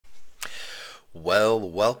Well,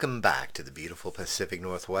 welcome back to the beautiful Pacific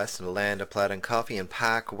Northwest and the land of plaid and coffee and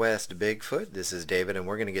PacWest Bigfoot. This is David, and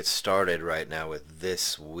we're going to get started right now with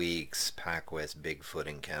this week's PacWest Bigfoot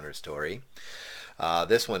encounter story.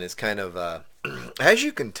 This one is kind of, as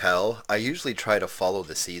you can tell, I usually try to follow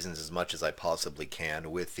the seasons as much as I possibly can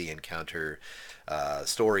with the encounter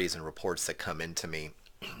stories and reports that come into me.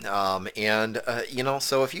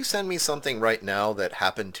 So if you send me something right now that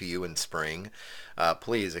happened to you in spring,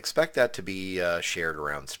 please expect that to be shared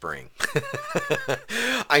around spring.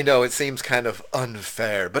 I know it seems kind of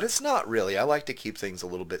unfair, but it's not really. I like to keep things a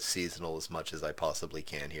little bit seasonal as much as I possibly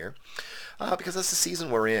can here, because that's the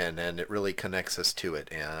season we're in, and it really connects us to it.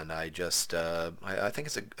 And I think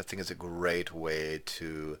it's a great way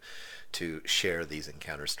to share these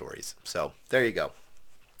encounter stories. So there you go.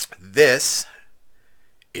 This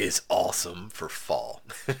is awesome for fall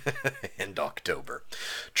and October.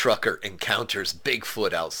 Trucker encounters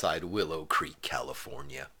Bigfoot outside Willow Creek,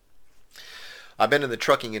 California. I've been in the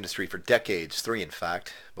trucking industry for decades, 3 in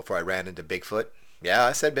fact, before I ran into Bigfoot. Yeah,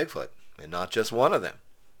 I said Bigfoot, and not just one of them.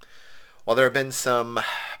 While there have been some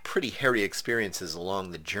pretty hairy experiences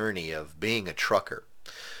along the journey of being a trucker,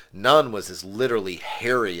 none was as literally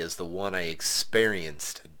hairy as the one I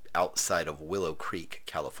experienced outside of Willow Creek,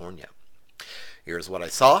 California. Here's what I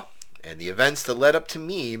saw, and the events that led up to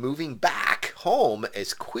me moving back home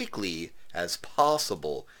as quickly as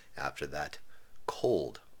possible after that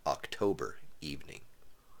cold October evening.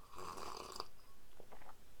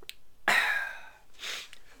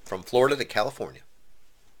 From Florida to California.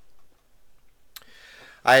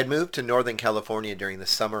 I had moved to Northern California during the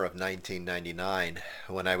summer of 1999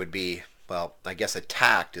 when I would be, well, I guess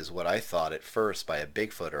attacked is what I thought at first by a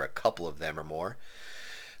Bigfoot or a couple of them or more.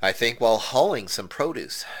 I think while hauling some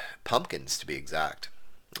produce, pumpkins to be exact.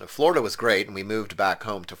 Florida was great, and we moved back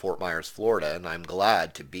home to Fort Myers, Florida, and I'm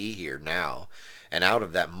glad to be here now and out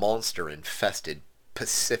of that monster-infested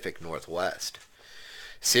Pacific Northwest.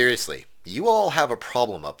 Seriously, you all have a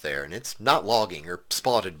problem up there, and it's not logging or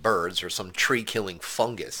spotted birds or some tree-killing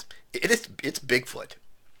fungus. It's Bigfoot.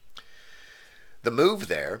 The move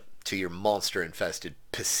there to your monster-infested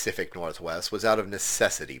Pacific Northwest was out of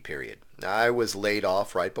necessity, period. I was laid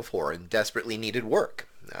off right before and desperately needed work.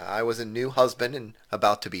 I was a new husband and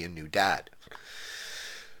about to be a new dad.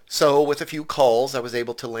 So with a few calls, I was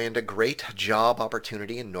able to land a great job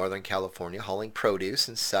opportunity in Northern California hauling produce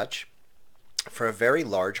and such for a very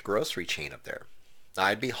large grocery chain up there.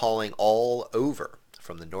 I'd be hauling all over,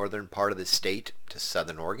 from the northern part of the state to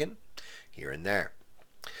southern Oregon, here and there.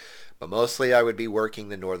 But mostly I would be working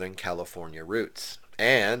the Northern California routes.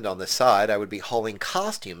 And on the side, I would be hauling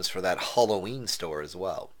costumes for that Halloween store as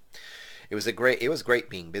well. It was great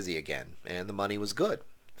being busy again, and the money was good.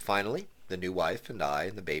 Finally, the new wife and I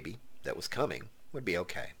and the baby that was coming would be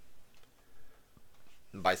okay.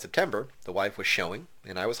 By September, the wife was showing,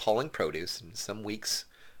 and I was hauling produce and some weeks'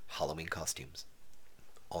 Halloween costumes.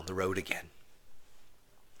 On the road again.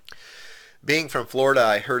 Being from Florida,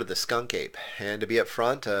 I heard of the skunk ape, and to be up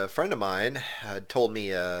front, a friend of mine had told me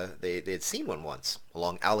they had seen one once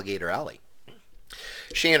along Alligator Alley.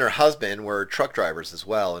 She and her husband were truck drivers as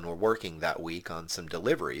well and were working that week on some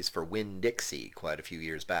deliveries for Winn-Dixie quite a few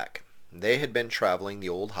years back. They had been traveling the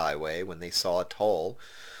old highway when they saw a tall,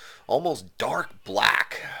 almost dark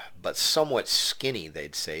black, but somewhat skinny,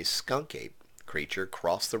 they'd say, skunk ape creature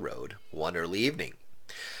cross the road one early evening.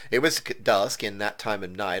 It was dusk in that time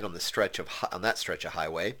of night on that stretch of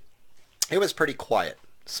highway. It was pretty quiet,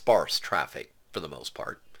 sparse traffic for the most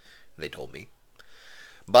part, they told me.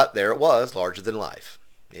 But there it was, larger than life.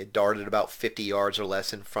 It darted about 50 yards or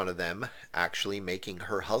less in front of them, actually making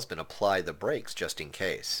her husband apply the brakes just in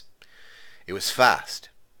case. It was fast,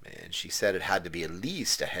 and she said it had to be at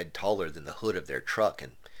least a head taller than the hood of their truck,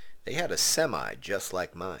 and they had a semi just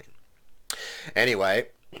like mine. Anyway,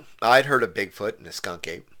 I'd heard of Bigfoot and a skunk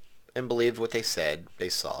ape, and believed what they said they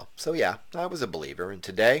saw. So yeah, I was a believer, and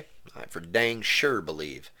today, I for dang sure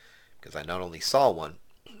believe, because I not only saw one,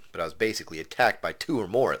 but I was basically attacked by 2 or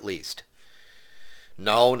more at least.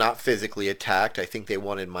 No, not physically attacked. I think they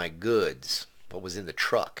wanted my goods, what was in the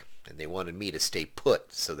truck, and they wanted me to stay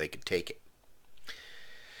put so they could take it.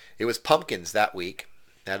 It was pumpkins that week.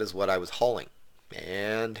 That is what I was hauling.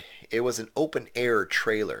 And it was an open-air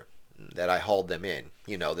trailer that I hauled them in.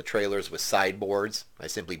 You know, the trailers with sideboards. I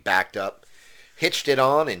simply backed up, hitched it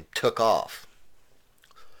on, and took off.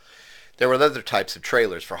 There were other types of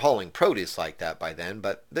trailers for hauling produce like that by then,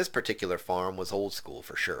 but this particular farm was old school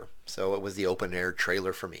for sure, so it was the open-air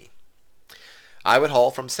trailer for me. I would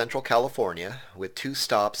haul from Central California, with 2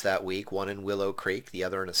 stops that week, one in Willow Creek, the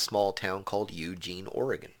other in a small town called Eugene,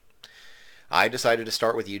 Oregon. I decided to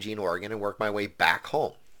start with Eugene, Oregon and work my way back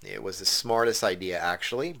home. It was the smartest idea,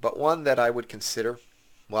 actually, but one that I would consider,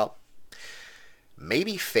 well,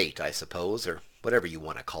 maybe fate, I suppose, or whatever you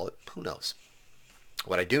want to call it. Who knows?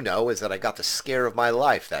 What I do know is that I got the scare of my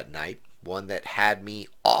life that night, one that had me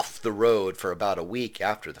off the road for about a week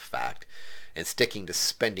after the fact, and sticking to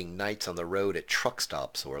spending nights on the road at truck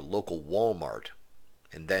stops or a local Walmart,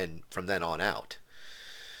 and then from then on out.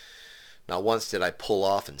 Not once did I pull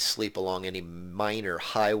off and sleep along any minor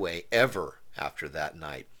highway ever after that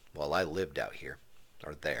night while I lived out here,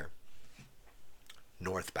 or there,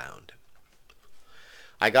 northbound.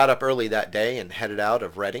 I got up early that day and headed out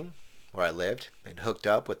of Redding, where I lived, and hooked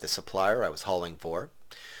up with the supplier I was hauling for.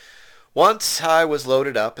 Once I was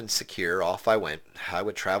loaded up and secure, off I went. I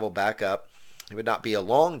would travel back up. It would not be a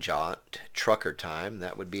long jaunt, trucker time.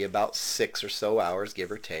 That would be about 6 or so hours,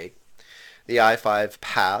 give or take. The I-5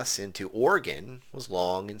 pass into Oregon was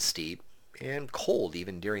long and steep, and cold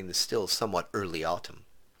even during the still somewhat early autumn.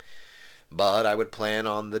 But I would plan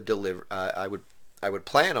on the delivery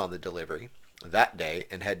that day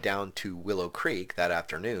and head down to Willow Creek that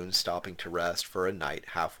afternoon, stopping to rest for a night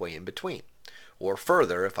halfway in between, or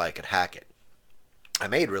further if I could hack it. I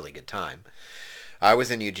made really good time. I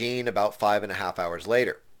was in Eugene about 5.5 hours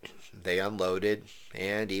later. They unloaded,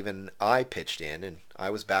 and even I pitched in, and I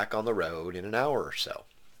was back on the road in an hour or so.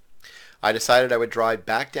 I decided I would drive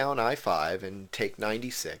back down I-5 and take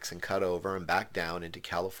 96 and cut over and back down into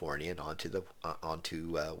California and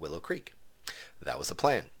onto Willow Creek. That was the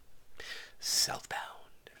plan. Southbound.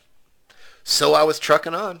 So I was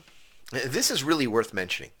trucking on. This is really worth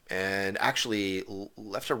mentioning, and actually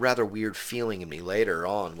left a rather weird feeling in me later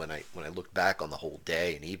on when I looked back on the whole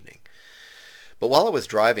day and evening. But while I was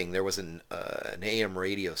driving, there was an AM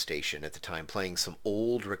radio station at the time playing some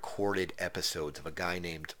old recorded episodes of a guy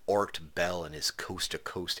named Art Bell and his Coast to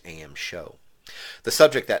Coast AM show. The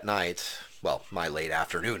subject that night, well, my late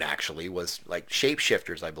afternoon actually, was like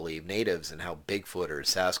shapeshifters, I believe, natives, and how Bigfoot or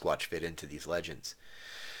Sasquatch fit into these legends.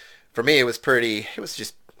 For me, it was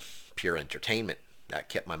just pure entertainment. That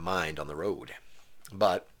kept my mind on the road.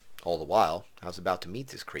 But, all the while, I was about to meet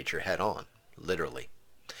this creature head on, literally.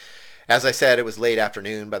 As I said, it was late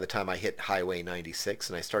afternoon by the time I hit Highway 96,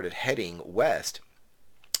 and I started heading west,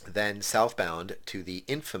 then southbound to the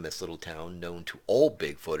infamous little town known to all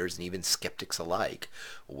Bigfooters and even skeptics alike,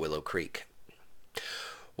 Willow Creek.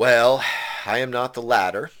 Well, I am not the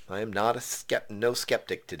latter. I am not no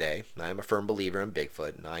skeptic today. I am a firm believer in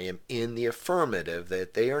Bigfoot, and I am in the affirmative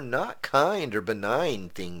that they are not kind or benign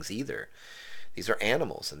things either. These are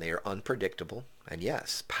animals, and they are unpredictable, and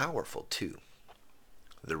yes, powerful too.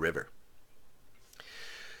 The river.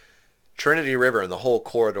 Trinity River and the whole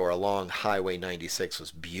corridor along Highway 96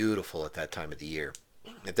 was beautiful at that time of the year.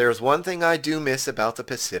 If there's one thing I do miss about the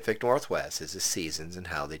Pacific Northwest, is the seasons and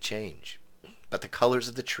how they change. But the colors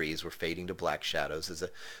of the trees were fading to black shadows as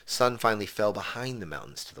the sun finally fell behind the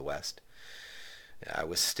mountains to the west. I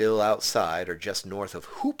was still outside or just north of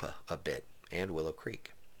Hoopa a bit and Willow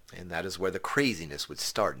Creek, and that is where the craziness would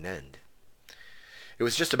start and end. It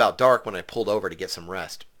was just about dark when I pulled over to get some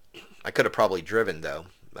rest. I could have probably driven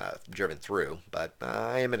through, but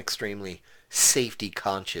I am an extremely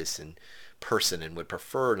safety-conscious person and would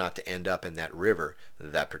prefer not to end up in that river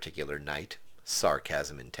that particular night.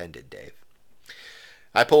 Sarcasm intended, Dave.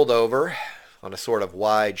 I pulled over on a sort of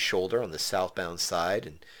wide shoulder on the southbound side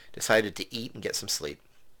and decided to eat and get some sleep.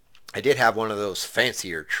 I did have one of those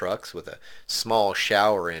fancier trucks with a small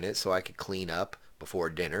shower in it so I could clean up before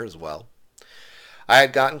dinner as well. I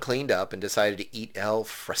had gotten cleaned up and decided to eat al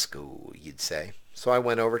fresco, you'd say. So I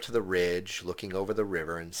went over to the ridge, looking over the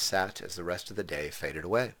river, and sat as the rest of the day faded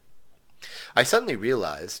away. I suddenly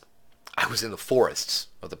realized I was in the forests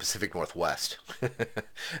of the Pacific Northwest,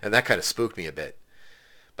 and that kind of spooked me a bit.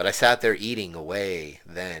 But I sat there eating away,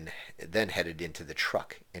 then headed into the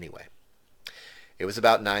truck anyway. It was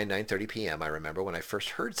about 9:30 p.m., I remember, when I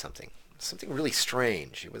first heard something really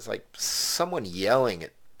strange. It was like someone yelling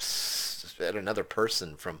at another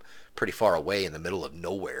person from pretty far away in the middle of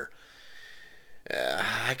nowhere.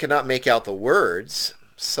 I could not make out the words,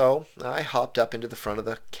 so I hopped up into the front of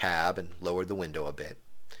the cab and lowered the window a bit.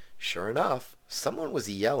 Sure enough, someone was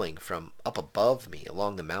yelling from up above me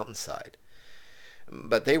along the mountainside.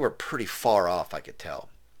 But they were pretty far off, I could tell.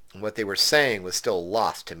 What they were saying was still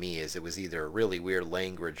lost to me, as it was either a really weird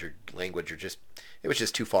language or just it was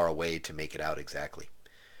just too far away to make it out exactly.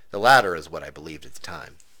 The latter is what I believed at the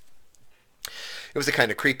time. It was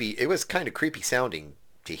kind of creepy sounding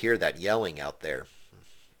to hear that yelling out there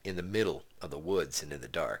in the middle of the woods and in the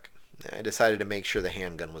dark. I decided to make sure the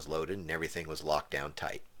handgun was loaded and everything was locked down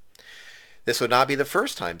tight. This would not be the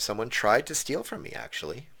first time someone tried to steal from me,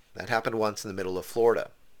 actually. That happened once in the middle of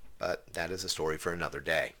Florida. But that is a story for another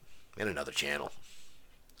day and another channel.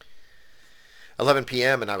 11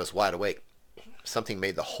 p.m. and I was wide awake. Something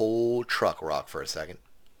made the whole truck rock for a second.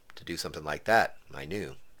 To do something like that, I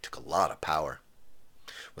knew, took a lot of power.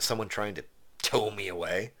 Was someone trying to tow me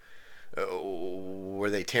away? Were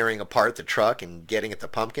they tearing apart the truck and getting at the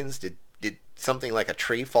pumpkins? Did something like a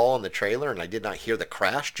tree fall on the trailer and I did not hear the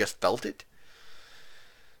crash, just felt it?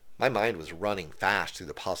 My mind was running fast through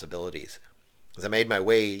the possibilities. As I made my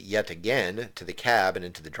way yet again to the cab and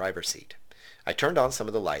into the driver's seat, I turned on some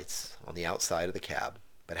of the lights on the outside of the cab,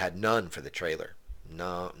 but had none for the trailer.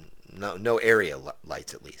 No area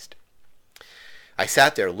lights at least. I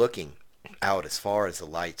sat there looking out as far as the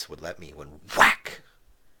lights would let me when whack!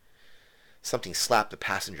 Something slapped the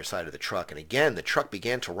passenger side of the truck, and again the truck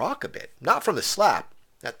began to rock a bit. Not from the slap.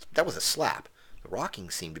 That was a slap. The rocking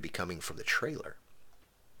seemed to be coming from the trailer.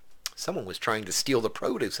 Someone was trying to steal the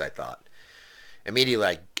produce, I thought.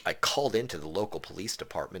 Immediately I called into the local police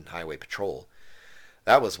department, highway patrol.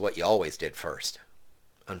 That was what you always did first.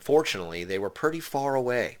 Unfortunately, they were pretty far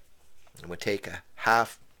away. It would take a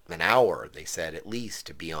half an hour, they said, at least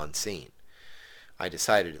to be on scene. I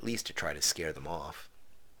decided at least to try to scare them off.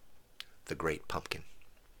 The Great Pumpkin.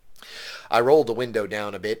 I rolled the window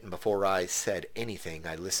down a bit, and before I said anything,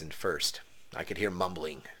 I listened first. I could hear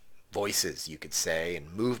mumbling, voices, you could say,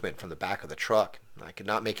 and movement from the back of the truck. I could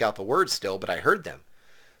not make out the words still, but I heard them.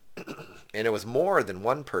 And it was more than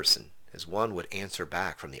one person, as one would answer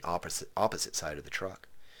back from the opposite side of the truck.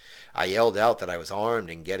 I yelled out that I was armed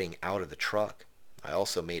and getting out of the truck. I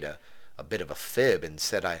also made a bit of a fib and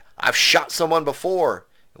said I've shot someone before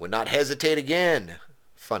and would not hesitate again.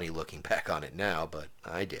 Funny looking back on it now, but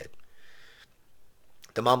I did.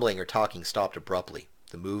 The mumbling or talking stopped abruptly.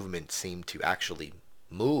 The movement seemed to actually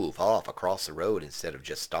move off across the road instead of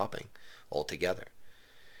just stopping altogether.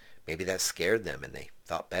 Maybe that scared them and they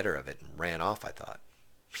thought better of it and ran off, I thought.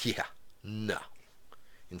 Yeah, no.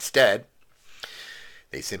 Instead,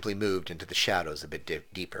 they simply moved into the shadows a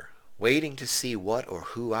bit deeper, waiting to see what or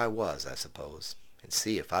who I was, I suppose, and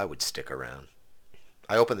see if I would stick around.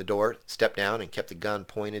 I opened the door, stepped down, and kept the gun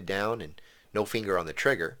pointed down and no finger on the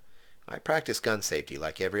trigger. I practice gun safety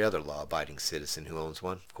like every other law-abiding citizen who owns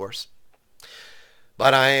one, of course.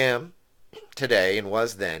 But I am, today, and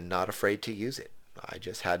was then, not afraid to use it. I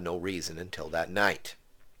just had no reason until that night.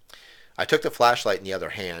 I took the flashlight in the other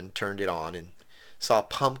hand, turned it on, and saw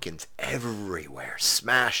pumpkins everywhere,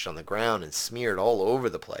 smashed on the ground and smeared all over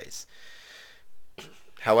the place.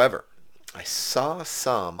 However, I saw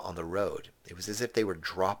some on the road. It was as if they were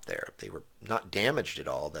dropped there. They were not damaged at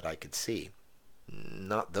all that I could see.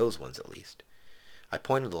 Not those ones, at least. I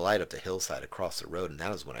pointed the light up the hillside across the road, and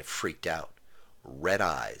that was when I freaked out. Red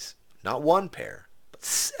eyes, not one pair, but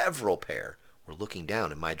several pair, were looking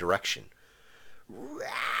down in my direction.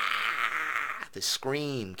 The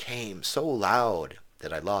scream came so loud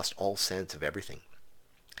that I lost all sense of everything.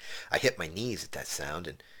 I hit my knees at that sound,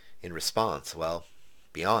 and in response, well,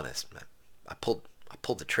 be honest, I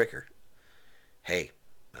pulled the trigger. Hey,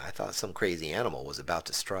 I thought some crazy animal was about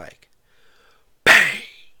to strike. Bang!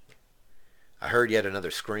 I heard yet another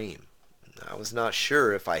scream. I was not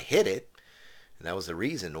sure if I hit it, and that was the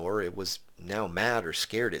reason, or it was now mad or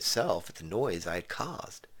scared itself at the noise I had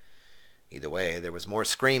caused. Either way, there was more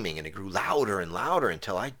screaming, and it grew louder and louder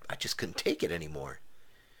until I just couldn't take it anymore.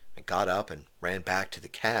 I got up and ran back to the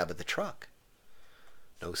cab of the truck.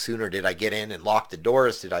 No sooner did I get in and lock the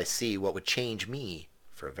doors did I see what would change me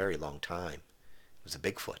for a very long time. It was a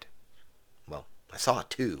Bigfoot. Well, I saw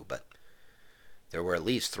two, but there were at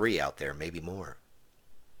least three out there, maybe more.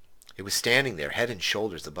 It was standing there, head and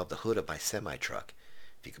shoulders above the hood of my semi-truck,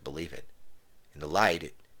 if you could believe it. In the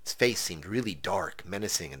light, its face seemed really dark,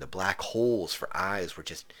 menacing, and the black holes for eyes were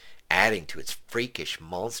just adding to its freakish,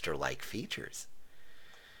 monster-like features.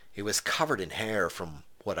 It was covered in hair from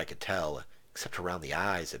what I could tell, except around the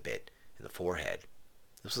eyes a bit and the forehead.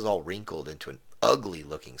 This was all wrinkled into an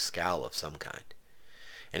ugly-looking scowl of some kind.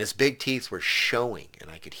 And its big teeth were showing, and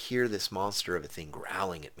I could hear this monster of a thing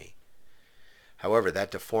growling at me. However, that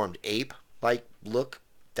deformed ape-like look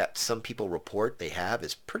that some people report they have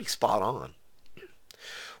is pretty spot on.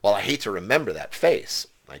 While I hate to remember that face,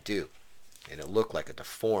 I do. And it looked like a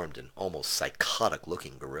deformed and almost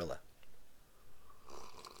psychotic-looking gorilla.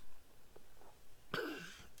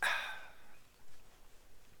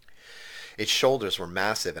 Its shoulders were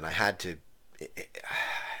massive, and had to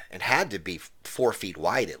be 4 feet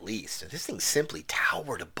wide at least. And this thing simply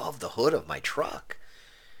towered above the hood of my truck.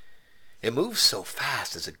 It moved so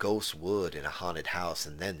fast as a ghost would in a haunted house,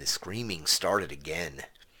 and then the screaming started again.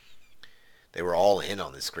 They were all in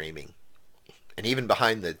on the screaming. And even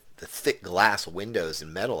behind the thick glass windows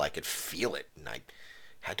and metal, I could feel it, and I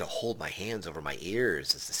had to hold my hands over my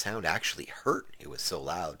ears as the sound actually hurt. It was so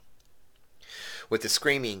loud. With the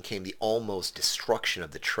screaming came the almost destruction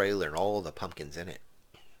of the trailer and all the pumpkins in it.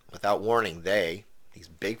 Without warning, these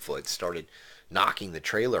Bigfoots, started knocking the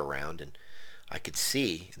trailer around, and I could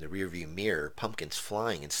see in the rearview mirror pumpkins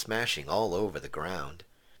flying and smashing all over the ground.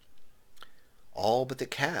 All but the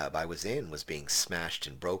cab I was in was being smashed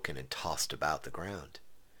and broken and tossed about the ground.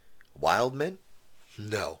 Wild men?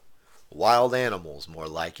 No. Wild animals, more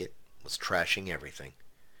like it, was trashing everything.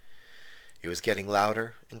 It was getting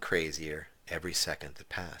louder and crazier every second that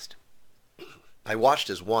passed. I watched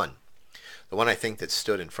as the one I think that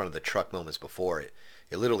stood in front of the truck moments before it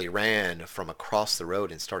literally ran from across the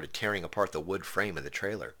road and started tearing apart the wood frame of the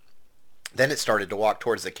trailer. Then it started to walk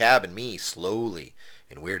towards the cab and me slowly,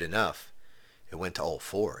 and weird enough, it went to all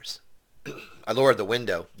fours. I lowered the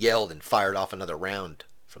window, yelled, and fired off another round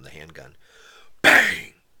from the handgun.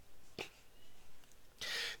 Bang!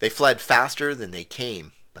 They fled faster than they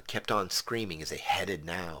came, but kept on screaming as they headed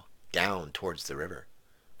now down towards the river.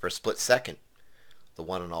 For a split second, the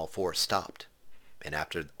one on all fours stopped, and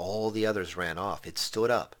after all the others ran off, it stood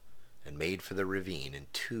up and made for the ravine in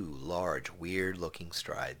two large, weird-looking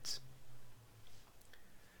strides.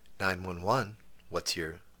 911, what's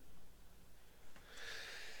your...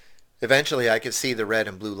 Eventually, I could see the red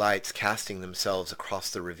and blue lights casting themselves across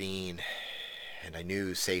the ravine, and I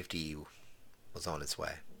knew safety was on its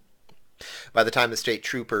way. By the time the state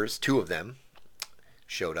troopers, two of them,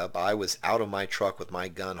 showed up, I was out of my truck with my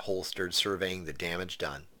gun holstered, surveying the damage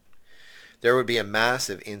done. There would be a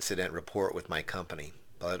massive incident report with my company,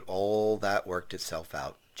 but all that worked itself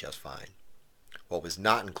out just fine. What was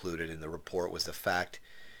not included in the report was the fact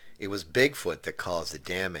it was Bigfoot that caused the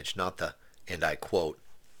damage, not the, and I quote,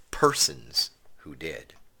 persons who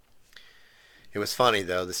did. It was funny,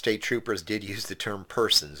 though. The state troopers did use the term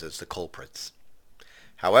persons as the culprits.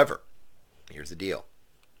 However, here's the deal.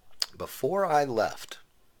 Before I left,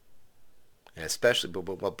 and especially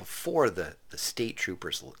before the state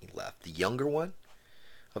troopers left, the younger one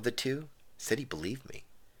of the two said he believed me.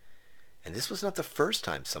 And this was not the first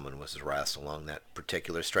time someone was harassed along that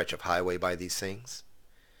particular stretch of highway by these things.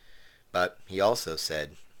 But he also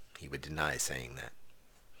said he would deny saying that.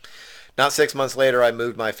 Not 6 months later, I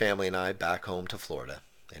moved my family and I back home to Florida,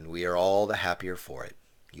 and we are all the happier for it.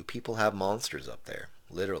 You people have monsters up there,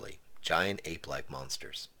 literally, giant ape-like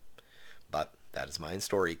monsters. But that is my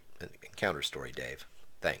encounter story, Dave.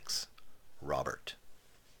 Thanks, Robert.